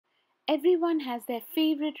Everyone has their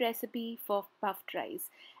favorite recipe for puffed rice,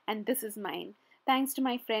 and this is mine. Thanks to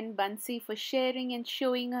my friend Bansi for sharing and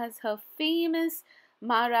showing us her famous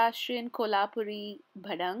Maharashtrian Kolhapuri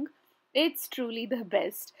Bhadang. It's truly the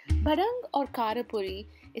best. Bhadang or Kaara Pori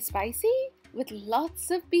is spicy with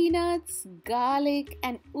lots of peanuts, garlic,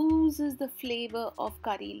 and oozes the flavor of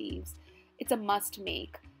curry leaves. It's a must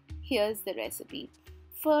make. Here's the recipe.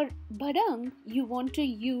 For Bhadang, you want to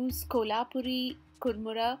use Kolhapuri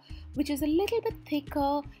Murmura, which is a little bit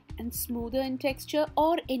thicker and smoother in texture,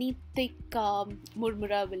 or any thick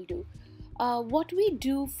Murmura will do. What we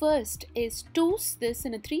do first is toast this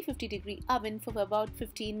in a 350-degree oven for about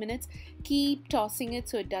 15 minutes. Keep tossing it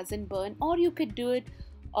so it doesn't burn, or you could do it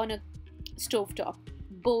on a stovetop.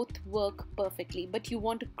 Both work perfectly, but you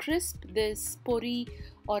want to crisp this pori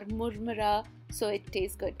or murmura so it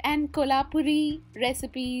tastes good. And Kolhapuri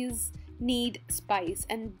recipes need spice,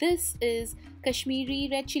 and this is Kashmiri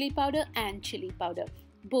red chili powder and chili powder,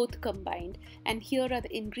 both combined. And here are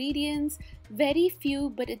the ingredients. Very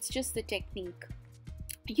few, but it's just the technique.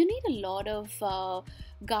 You need a lot of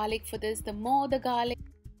garlic for this. The more the garlic,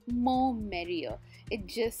 more merrier. It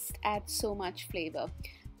just adds so much flavor.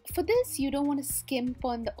 For this, you don't want to skimp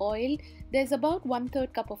on the oil. There's about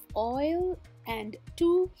 1/3 cup of oil and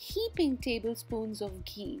 2 heaping tablespoons of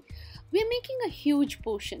ghee. We're making a huge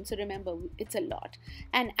portion, so remember, it's a lot.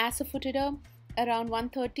 And asafoetida, around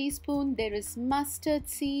 1/3 teaspoon. There is mustard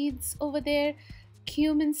seeds over there.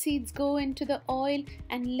 Cumin seeds go into the oil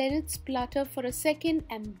and let it splutter for a second,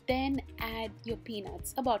 and then add your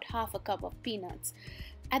peanuts, about 1/2 cup of peanuts.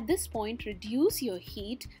 At this point, reduce your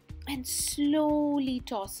heat and slowly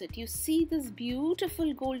toss it. You see this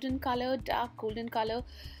beautiful golden color, dark golden color.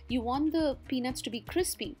 You want the peanuts to be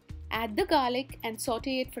crispy. Add the garlic and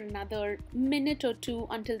saute it for another minute or two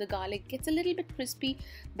until the garlic gets a little bit crispy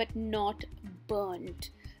but not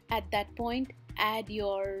burnt. At that point, add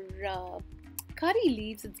your curry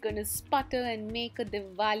leaves. It's going to sputter and make a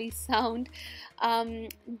Diwali sound.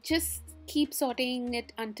 Just keep sauteing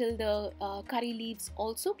it until the curry leaves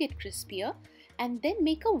also get crispier, and then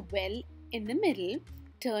make a well in the middle.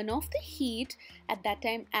 Turn off the heat. At that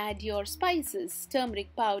time, add your spices: turmeric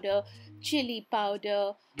powder, chili powder,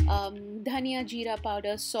 dhania jeera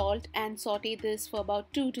powder, salt, and saute this for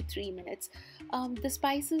about 2 to 3 minutes. The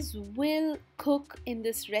spices will cook in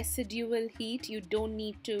this residual heat. You don't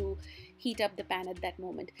need to heat up the pan at that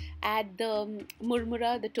moment. Add the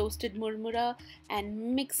murmura, the toasted murmura,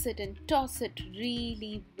 and mix it and toss it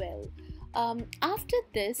really well. After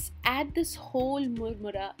this, add this whole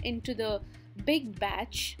murmura into the big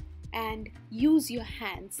batch and use your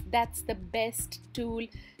hands. That's the best tool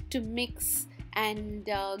to mix and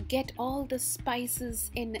get all the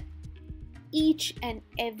spices in each and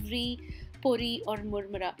every pori or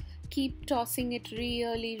murmura. Keep tossing it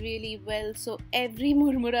really well so every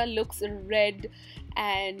murmura looks red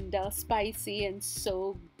and spicy and so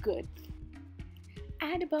good.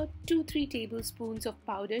 Add about 2-3 tablespoons of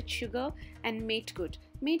powdered sugar and matekut.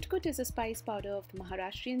 Matekut is a spice powder of the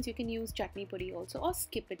Maharashtrians. You can use chutney puri also, or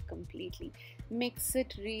skip it completely. Mix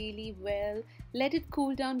it really well. Let it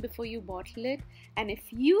cool down before you bottle it. And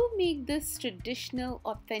if you make this traditional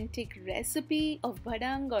authentic recipe of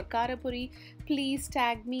Bhadang or Kaara Pori, please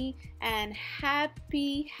tag me. And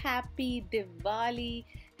happy Diwali.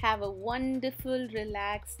 Have a wonderful,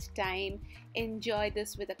 relaxed time. Enjoy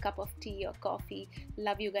this with a cup of tea or coffee.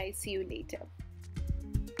 Love you guys. See you later.